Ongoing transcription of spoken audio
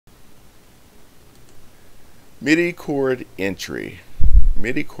MIDI chord entry.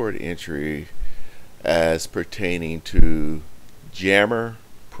 MIDI chord entry as pertaining to Jammer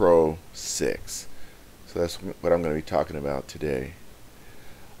Pro 6. So that's what I'm going to be talking about today.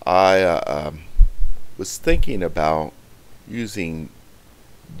 I was thinking about using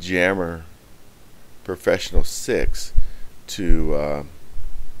Jammer Professional 6 to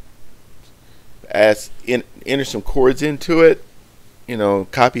enter some chords into it. You know,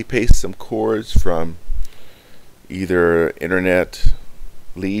 copy paste some chords from either internet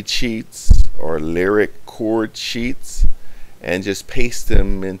lead sheets or lyric chord sheets and just paste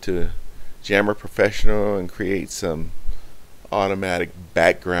them into Jammer Professional and create some automatic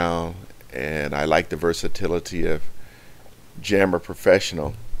background. And I like the versatility of Jammer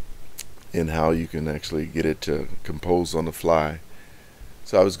Professional in how you can actually get it to compose on the fly.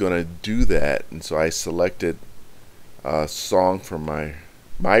 So I was going to do that, and so I selected a song from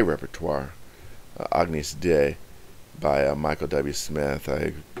my repertoire, Agnus Dei by Michael W. Smith.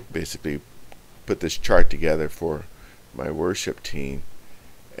 I basically put this chart together for my worship team,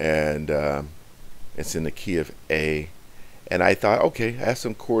 and it's in the key of A. And I thought, okay, I have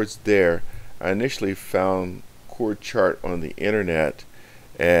some chords there. I initially found chord chart on the internet,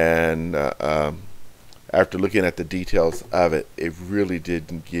 and after looking at the details of it, it really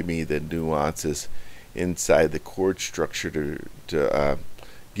didn't give me the nuances inside the chord structure to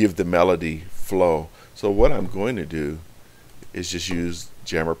give the melody flow. So what I'm going to do is just use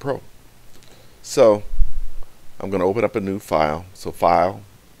Jammer Pro. So I'm going to open up a new file. So File,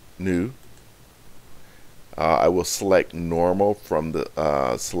 New. I will select Normal from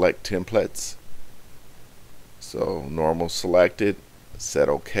the Select Templates. So Normal selected, set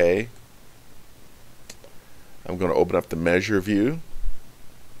OK. I'm going to open up the Measure view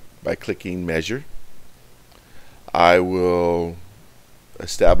by clicking Measure. I will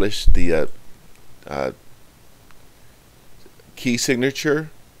establish the key signature.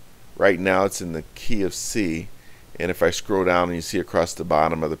 Right now it's in the key of C, and if I scroll down and you see across the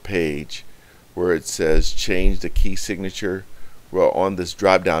bottom of the page where it says change the key signature, well, on this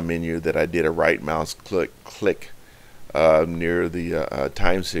drop down menu that I did a right mouse click near the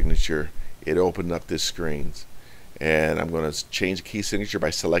time signature, it opened up this screens, and I'm going to change the key signature by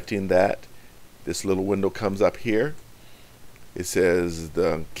selecting that. This little window comes up here. It says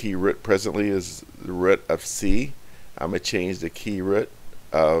the key root presently is the root of C. I'm going to change the key root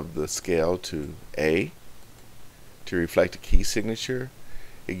of the scale to A to reflect the key signature.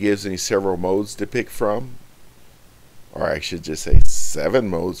 It gives me several modes to pick from, or I should just say 7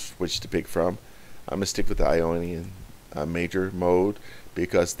 modes which to pick from. I'm going to stick with the Ionian major mode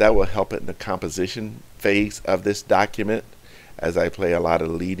because that will help it in the composition phase of this document as I play a lot of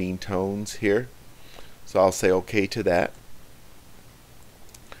leading tones here. So I'll say OK to that.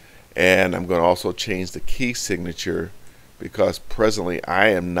 And I'm going to also change the key signature because presently I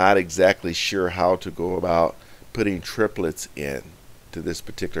am not exactly sure how to go about putting triplets in to this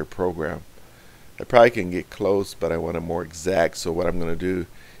particular program. I probably can get close, but I want it more exact. So what I'm going to do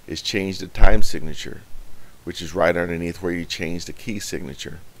is change the time signature, which is right underneath where you change the key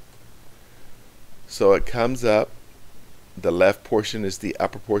signature. So it comes up. The left portion is the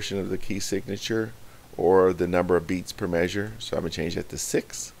upper portion of the key signature, or the number of beats per measure. So I'm going to change that to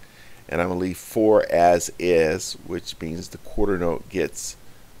 6. And I'm going to leave 4 as is, which means the quarter note gets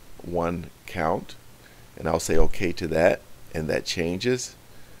 1 count. And I'll say OK to that, and that changes.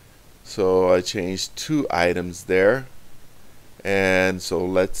 So I changed 2 items there. And so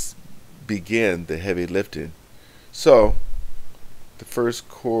let's begin the heavy lifting. So the first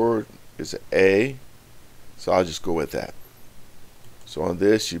chord is A, so I'll just go with that. So on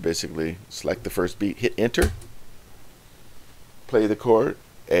this, you basically select the first beat, hit enter, play the chord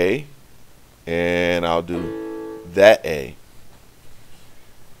A, and I'll do that A,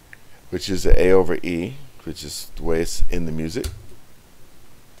 which is the A over E, which is the way it's in the music.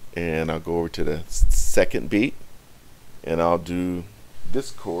 And I'll go over to the second beat, and I'll do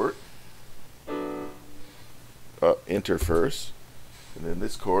this chord, enter first, and then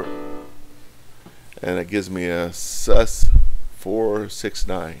this chord, and it gives me a sus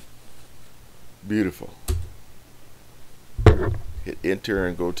 469. Beautiful. Hit enter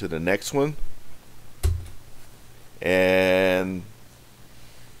and go to the next one, and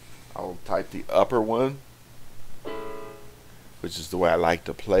I'll type the upper one, which is the way I like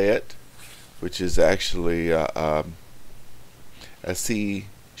to play it, which is actually a C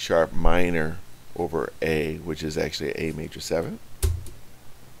sharp minor over A, which is actually A major 7.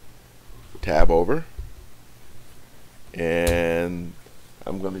 Tab over, and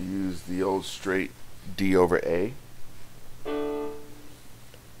I'm going to use the old straight D over A.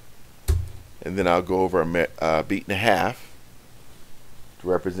 and then I'll go over a beat and a half to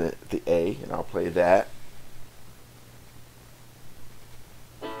represent the A, and I'll play that.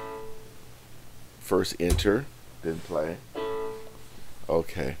 First enter, then play.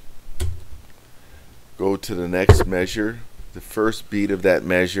 Okay. Go to the next measure. The first beat of that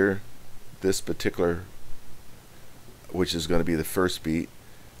measure, this particular, which is going to be the first beat,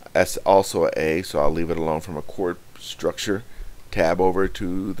 that's also an A, so I'll leave it alone from a chord structure. Tab over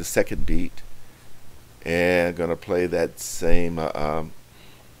to the second beat, and I'm going to play that same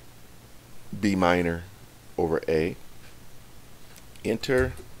B minor over A.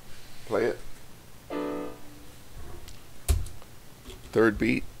 Enter, play it. Third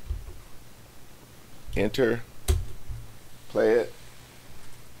beat, enter, play it.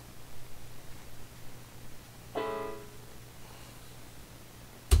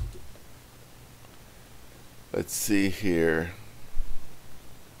 Let's see here.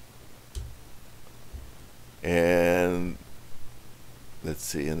 And let's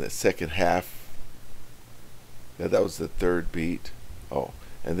see, in the second half, that was the third beat. Oh,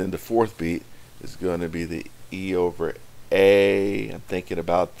 and then the fourth beat is going to be the E over A. I'm thinking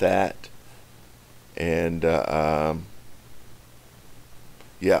about that. And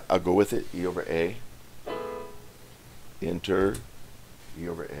yeah, I'll go with it. E over A. Enter. E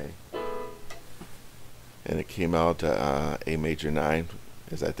over A. And it came out A major 9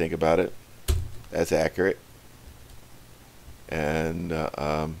 as I think about it. That's accurate. And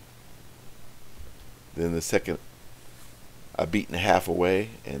then the second, a beat and a half away,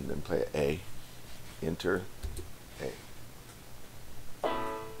 and then play A. Enter. A.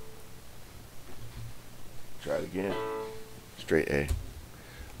 Try it again. Straight A.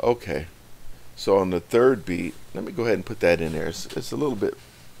 Okay. So on the third beat, let me go ahead and put that in there. It's a little bit,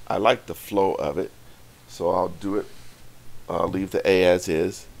 I like the flow of it. So I'll do it, I'll leave the A as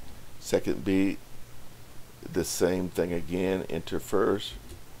is. Second beat, the same thing again, enter first.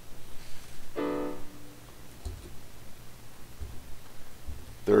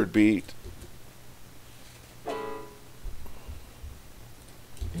 Third beat,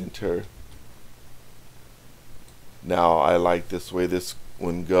 enter. Now I like this way this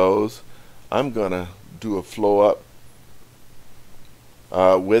one goes. I'm gonna do a flow up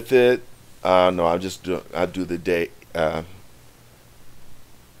with it. No, I'll do the day.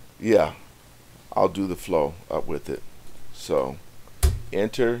 Yeah, I'll do the flow up with it. So,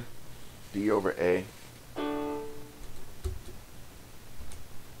 enter, D over A,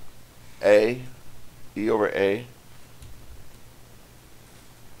 E over A,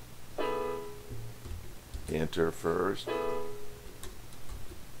 enter first,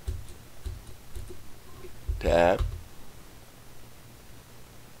 tab,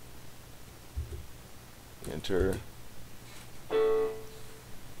 enter,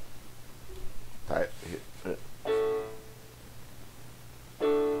 type, hit.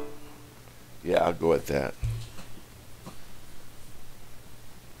 Yeah, I'll go with that.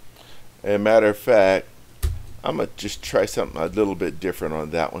 As a matter of fact, I'm going to just try something a little bit different on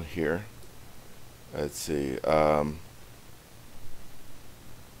that one here. Let's see. I'm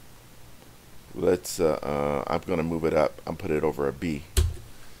going to move it up. I'm put it over a B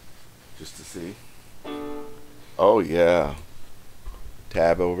just to see. Oh yeah.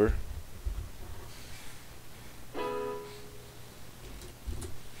 Tab over.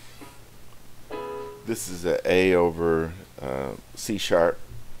 This is a A over C sharp.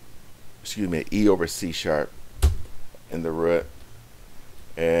 Excuse me, E over C sharp in the root,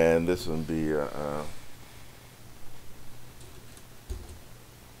 and this one be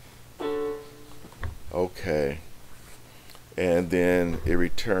okay, and then it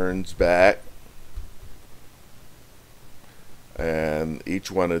returns back, and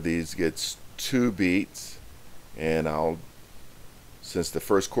each one of these gets 2 beats, and since the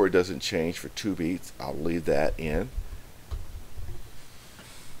first chord doesn't change for 2 beats, I'll leave that in.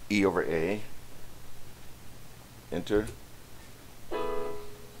 E over A, enter,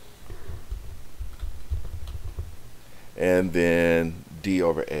 and then D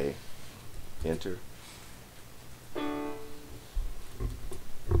over A, enter,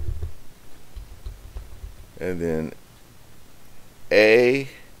 and then A,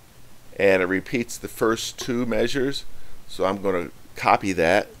 and it repeats the first 2 measures, so I'm going to copy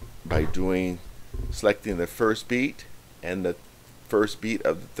that by selecting the first beat and the first beat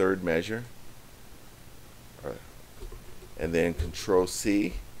of the third measure, and then Control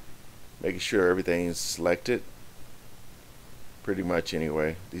C, making sure everything's selected pretty much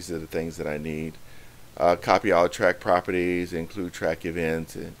anyway. These are the things that I need. Copy all track properties, include track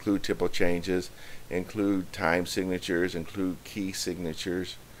events, include tempo changes, include time signatures, include key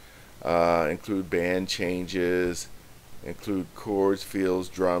signatures. include band changes, include chords, fills,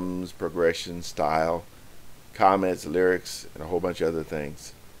 drums, progression, style, comments, lyrics, and a whole bunch of other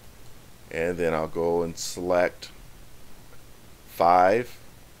things. And then I'll go and select 5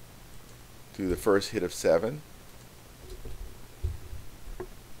 through the first hit of 7.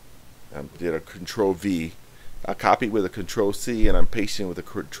 I did a Control V. I copied with a Control C, and I'm pasting with a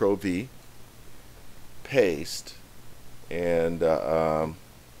Control V. Paste, and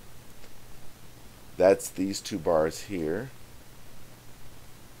that's these 2 bars here.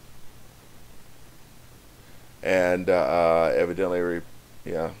 And evidently,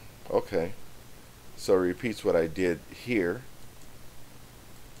 yeah, okay. So it repeats what I did here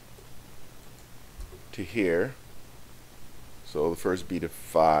to here. So the first beat of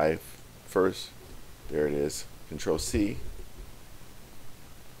 5, first, there it is, Control C,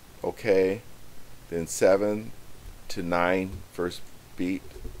 okay, then 7 to 9, first beat,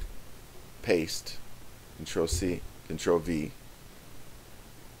 paste, Control C, Control V,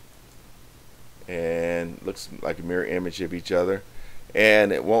 and looks like a mirror image of each other,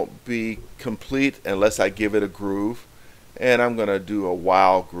 and it won't be complete unless I give it a groove. And I'm gonna do a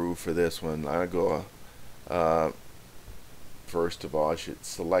while groove for this one. I go first of all, I should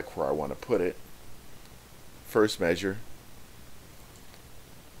select where I want to put it. First measure.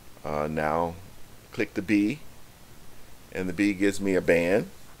 Now click the B, and the B gives me a band,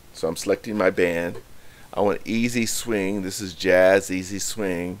 so I'm selecting my band. I want easy swing. This is jazz easy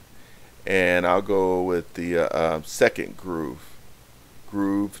swing, and I'll go with the second groove,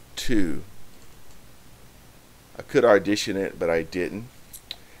 groove 2. I could audition it, but I didn't.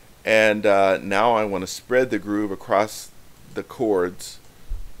 And now I want to spread the groove across the chords.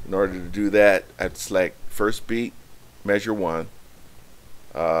 In order to do that, I'd select first beat, measure 1,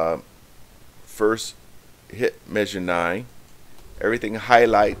 first hit, measure 9, everything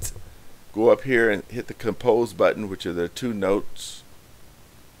highlights, go up here and hit the compose button, which are the 2 notes,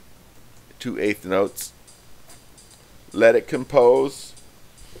 2/8 notes, let it compose.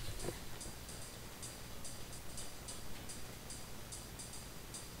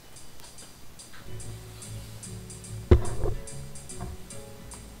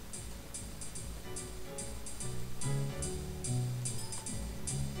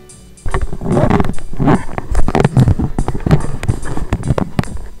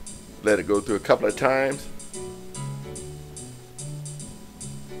 Let it go through a couple of times.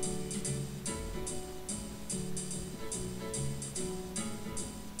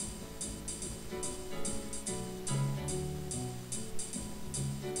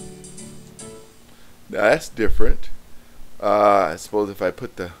 Now that's different. I suppose if I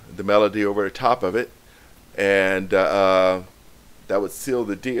put the melody over the top of it, and that would seal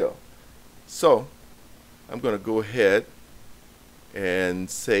the deal. So I'm going to go ahead and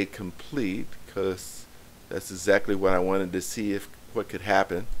say complete, because that's exactly what I wanted to see, if what could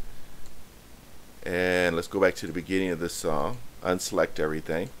happen. And let's go back to the beginning of this song, unselect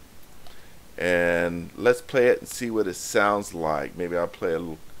everything, and let's play it and see what it sounds like. Maybe I'll play a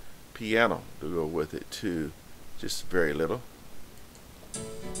little piano to go with it too, just very little.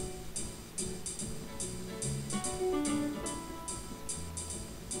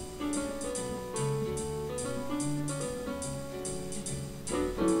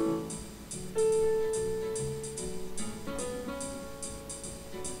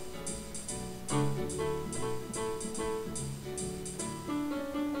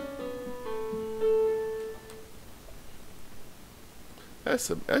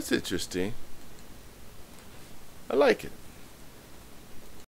 That's interesting. I like it.